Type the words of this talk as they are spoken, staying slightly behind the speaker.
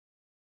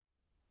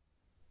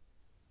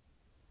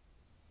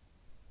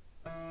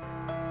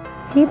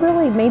He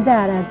really made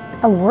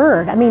that a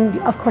word. I mean,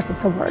 of course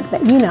it's a word,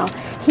 but you know,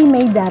 he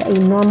made that a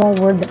normal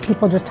word that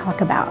people just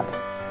talk about.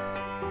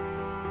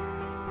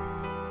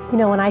 You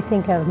know, when I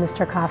think of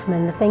Mr.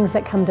 Kauffman, the things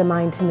that come to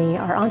mind to me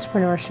are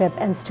entrepreneurship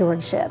and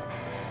stewardship.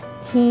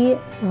 He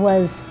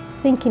was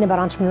thinking about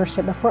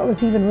entrepreneurship before it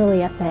was even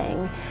really a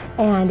thing.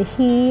 And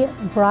he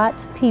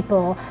brought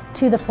people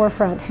to the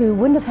forefront who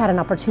wouldn't have had an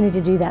opportunity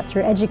to do that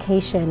through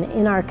education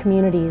in our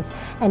communities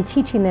and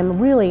teaching them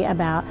really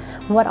about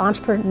what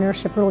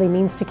entrepreneurship really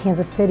means to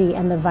Kansas City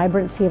and the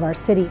vibrancy of our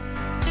city.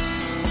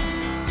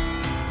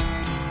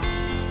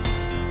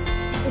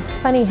 It's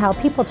funny how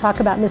people talk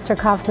about Mr.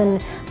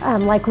 Kauffman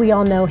like we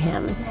all know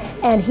him.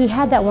 And he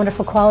had that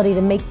wonderful quality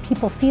to make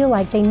people feel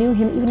like they knew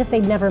him even if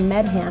they'd never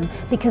met him,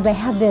 because they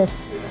had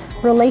this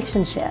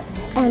relationship.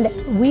 And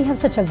we have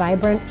such a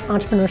vibrant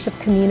entrepreneurship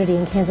community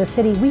in Kansas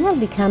City. We have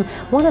become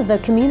one of the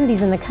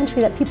communities in the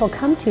country that people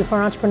come to for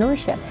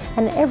entrepreneurship.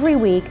 And every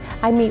week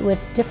I meet with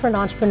different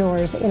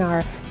entrepreneurs in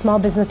our Small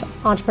Business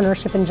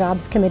Entrepreneurship and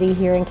Jobs Committee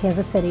here in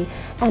Kansas City.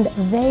 And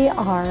they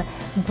are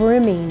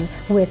brimming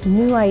with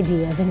new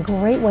ideas and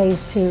great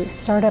ways to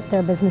start up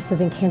their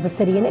businesses in Kansas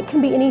City. And it can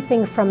be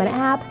anything from an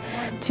app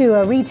to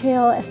a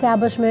retail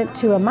establishment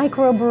to a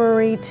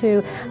microbrewery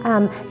to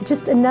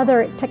just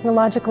another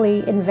technologically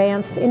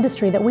advanced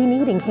industry that we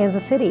need in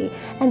Kansas City.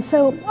 And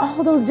so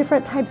all those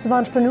different types of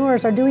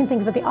entrepreneurs are doing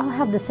things, but they all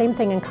have the same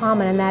thing in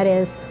common, and that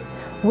is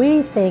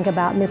we think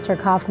about Mr.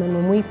 Kauffman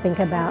when we think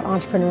about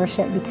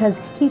entrepreneurship, because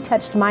he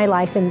touched my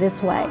life in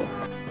this way.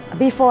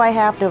 Before I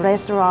have the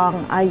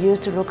restaurant, I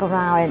used to look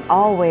around and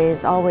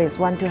always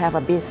want to have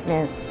a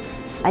business.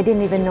 I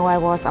didn't even know I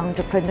was an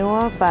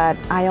entrepreneur, but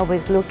I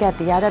always look at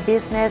the other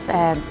business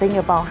and think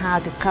about how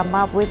to come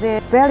up with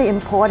it. Very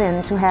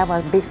important to have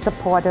a big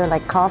supporter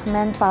like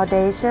Kauffman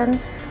Foundation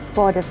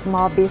for the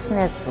small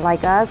business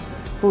like us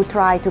who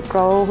try to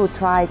grow, who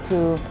try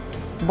to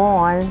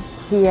born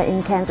here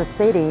in Kansas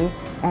City,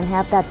 and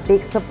have that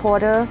big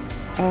supporter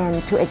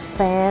and to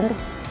expand.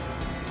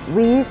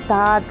 We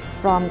start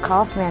from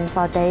Kauffman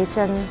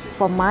Foundation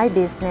for my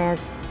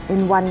business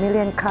in 1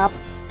 million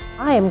cups.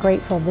 I am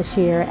grateful this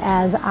year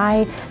as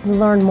I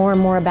learn more and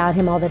more about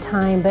him all the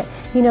time, but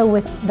you know,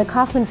 with the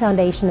Kauffman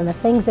Foundation and the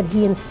things that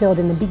he instilled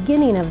in the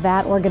beginning of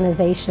that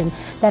organization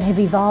that have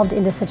evolved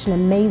into such an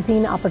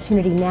amazing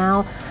opportunity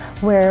now,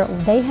 where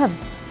they have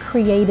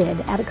created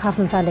at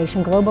Kauffman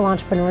Foundation Global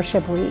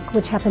Entrepreneurship Week,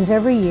 which happens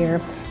every year.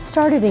 It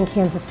started in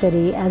Kansas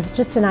City as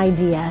just an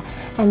idea,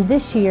 and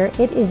this year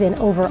it is in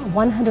over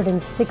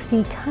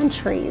 160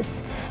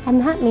 countries.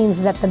 And that means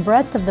that the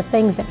breadth of the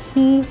things that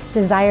he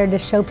desired to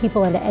show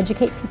people and to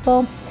educate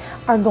people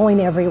are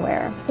going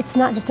everywhere. It's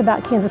not just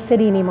about Kansas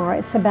City anymore,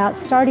 it's about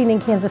starting in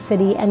Kansas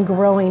City and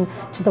growing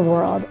to the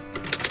world.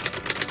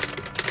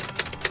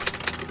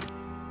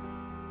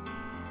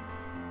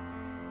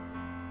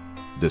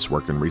 This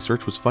work and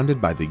research was funded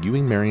by the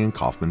Ewing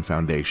Kauffman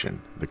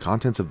Foundation. The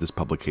contents of this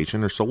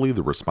publication are solely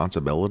the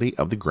responsibility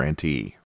of the grantee.